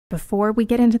Before we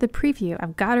get into the preview,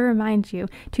 I've got to remind you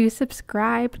to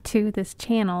subscribe to this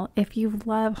channel. If you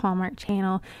love Hallmark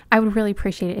Channel, I would really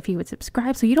appreciate it if you would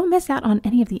subscribe so you don't miss out on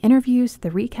any of the interviews, the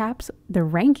recaps, the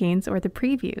rankings, or the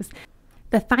previews.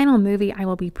 The final movie I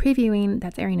will be previewing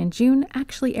that's airing in June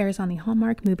actually airs on the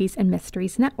Hallmark Movies and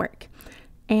Mysteries Network,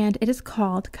 and it is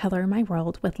called Color My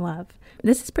World with Love.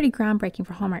 This is pretty groundbreaking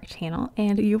for Hallmark Channel,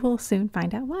 and you will soon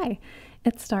find out why.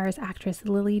 It stars actress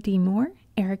Lily D. Moore,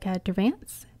 Erica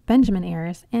Durance, Benjamin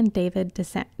Ayres, and David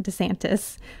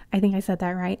DeSantis. I think I said that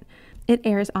right. It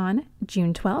airs on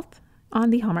June 12th on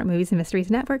the Hallmark Movies and Mysteries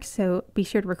Network, so be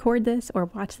sure to record this or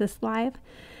watch this live.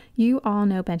 You all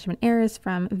know Benjamin Ayres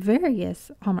from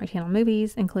various Hallmark Channel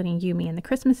movies, including You, Me, and the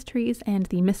Christmas Trees, and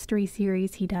the mystery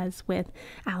series he does with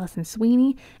Allison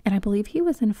Sweeney, and I believe he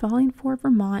was in Falling for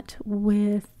Vermont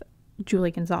with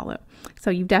Julie Gonzalo.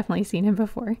 So you've definitely seen him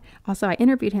before. Also, I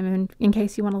interviewed him in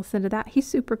case you want to listen to that. He's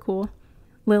super cool.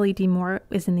 Lily D. Moore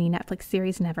is in the Netflix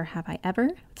series Never Have I Ever,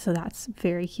 so that's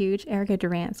very huge. Erica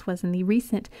Durance was in the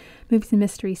recent Movies and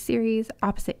Mysteries series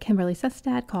opposite Kimberly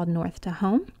Sustad called North to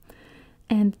Home.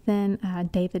 And then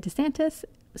David DeSantis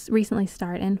recently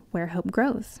starred in Where Hope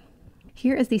Grows.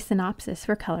 Here is the synopsis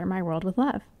for Color My World with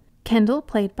Love. Kendall,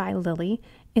 played by Lily,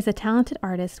 is a talented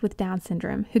artist with Down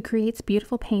syndrome who creates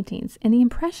beautiful paintings in the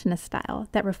Impressionist style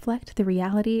that reflect the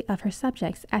reality of her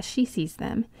subjects as she sees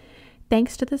them.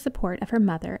 Thanks to the support of her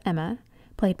mother, Emma,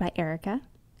 played by Erica,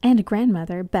 and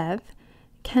grandmother, Bev,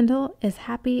 Kendall is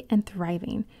happy and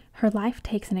thriving. Her life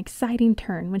takes an exciting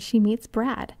turn when she meets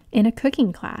Brad in a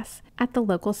cooking class at the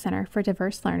local Center for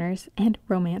Diverse Learners, and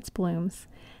romance blooms.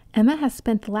 Emma has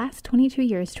spent the last 22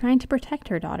 years trying to protect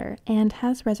her daughter and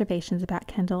has reservations about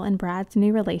Kendall and Brad's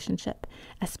new relationship,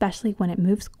 especially when it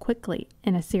moves quickly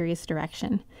in a serious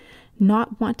direction.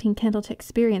 Not wanting Kendall to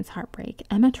experience heartbreak,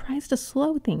 Emma tries to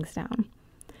slow things down.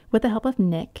 With the help of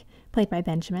Nick, played by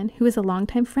Benjamin, who is a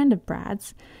longtime friend of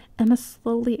Brad's, Emma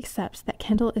slowly accepts that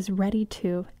Kendall is ready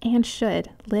to, and should,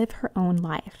 live her own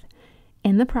life.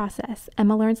 In the process,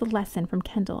 Emma learns a lesson from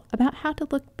Kendall about how to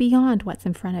look beyond what's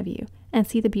in front of you and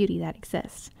see the beauty that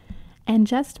exists. And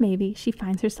just maybe she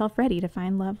finds herself ready to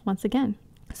find love once again.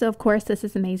 So, of course, this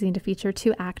is amazing to feature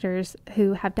two actors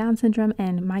who have Down syndrome,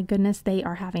 and my goodness, they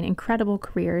are having incredible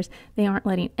careers. They aren't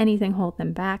letting anything hold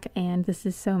them back, and this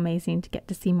is so amazing to get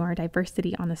to see more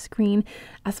diversity on the screen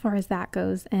as far as that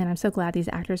goes, and I'm so glad these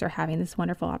actors are having this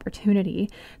wonderful opportunity.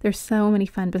 There's so many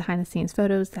fun behind-the-scenes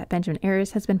photos that Benjamin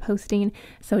Ayres has been posting,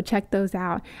 so check those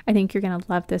out. I think you're going to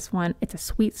love this one. It's a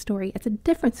sweet story. It's a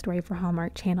different story for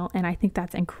Hallmark Channel, and I think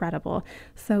that's incredible.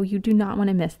 So you do not want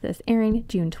to miss this, airing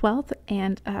June 12th,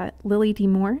 and Lily D.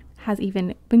 Moore has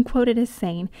even been quoted as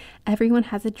saying, "Everyone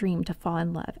has a dream to fall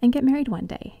in love and get married one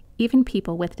day, even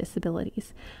people with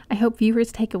disabilities." I hope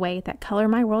viewers take away that Color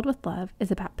My World with Love is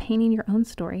about painting your own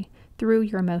story through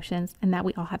your emotions, and that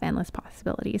we all have endless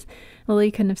possibilities.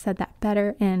 Lily couldn't have said that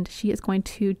better, and she is going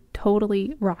to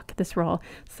totally rock this role.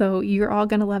 So you're all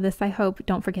going to love this, I hope.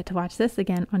 Don't forget to watch this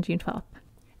again on June 12th.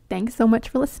 Thanks so much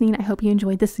for listening. I hope you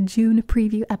enjoyed this June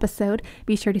preview episode.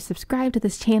 Be sure to subscribe to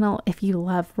this channel if you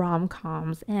love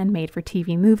rom-coms and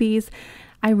made-for-TV movies.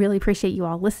 I really appreciate you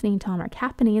all listening to Hallmark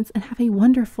Happenings, and have a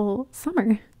wonderful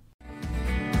summer.